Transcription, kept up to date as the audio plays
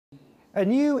A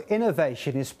new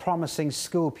innovation is promising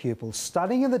school pupils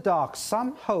studying in the dark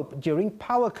some hope during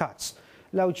power cuts.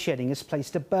 Load shedding has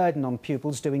placed a burden on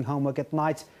pupils doing homework at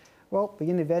night. Well, the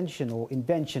invention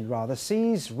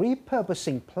sees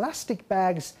repurposing plastic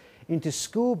bags into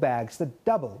school bags that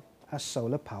double as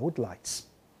solar-powered lights.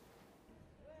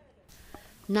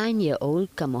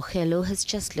 9-year-old Kamogelo has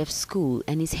just left school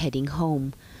and is heading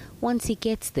home. Once he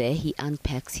gets there, he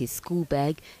unpacks his school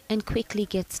bag and quickly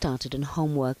gets started on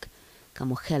homework.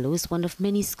 Kamogelo is one of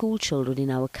many school children in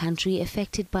our country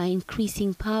affected by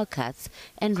increasing power cuts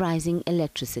and rising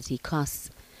electricity costs.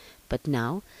 But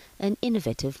now, an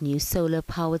innovative new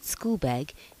solar-powered school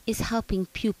bag is helping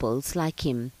pupils like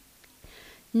him.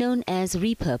 Known as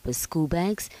repurposed school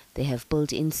bags, they have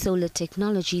built-in solar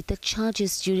technology that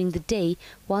charges during the day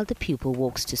while the pupil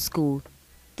walks to school.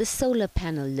 The solar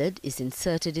panel lid is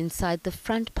inserted inside the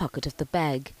front pocket of the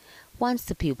bag. Once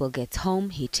the pupil gets home,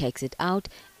 he takes it out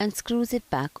and screws it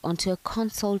back onto a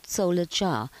console solar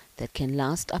jar that can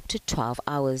last up to 12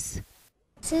 hours.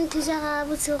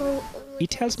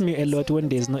 It helps me a lot when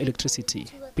there's no electricity,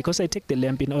 because I take the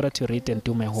lamp in order to read and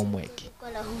do my homework.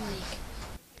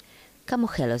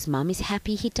 Kamogelo's mom is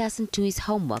happy he doesn't do his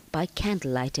homework by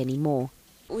candlelight anymore.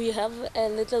 We have a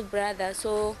little brother,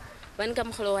 so when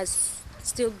Kamogelo was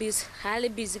still highly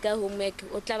busy with homework,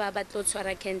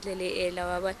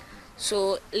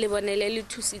 so lebonele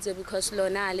thusitse because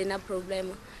lona alena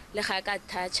problem le ga ka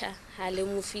toucha ha le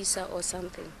mufisa or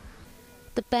something.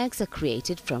 The bags are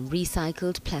created from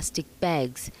recycled plastic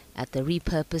bags at the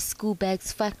repurposed school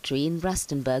bags factory in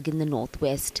Rustenburg in the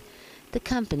northwest. The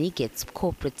company gets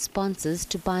corporate sponsors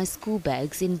to buy school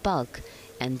bags in bulk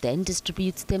and then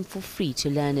distributes them for free to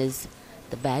learners.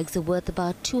 The bags are worth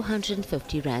about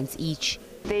 250 rands each.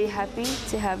 They're happy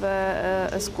to have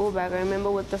a school bag. I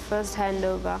remember with the first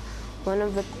handover, one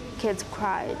of the kids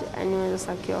cried and we were just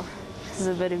like, yo, this is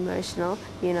a bit emotional,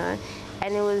 you know.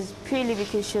 And it was purely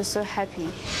because she was so happy.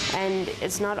 And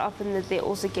it's not often that they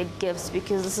also get gifts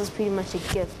because this is pretty much a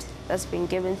gift that's been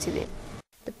given to them.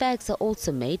 The bags are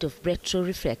also made of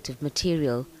retro-reflective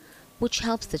material, which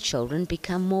helps the children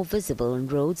become more visible on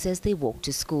roads as they walk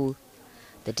to school.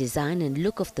 The design and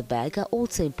look of the bag are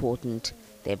also important.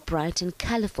 They're bright and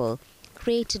colorful,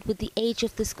 created with the age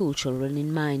of the school children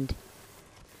in mind.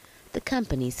 The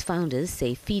company's founders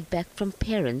say feedback from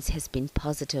parents has been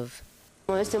positive.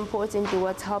 Most importantly,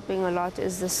 what's helping a lot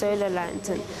is the solar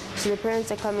lantern. So the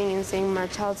parents are coming and saying, my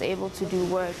child's able to do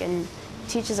work, and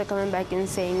teachers are coming back and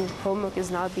saying homework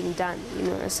is now being done. You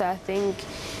know, so I think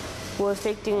we're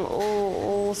affecting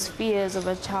all spheres of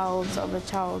a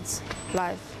child's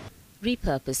life.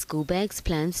 Repurposed school bags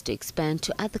plans to expand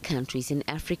to other countries in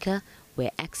Africa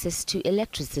where access to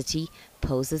electricity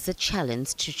poses a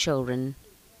challenge to children.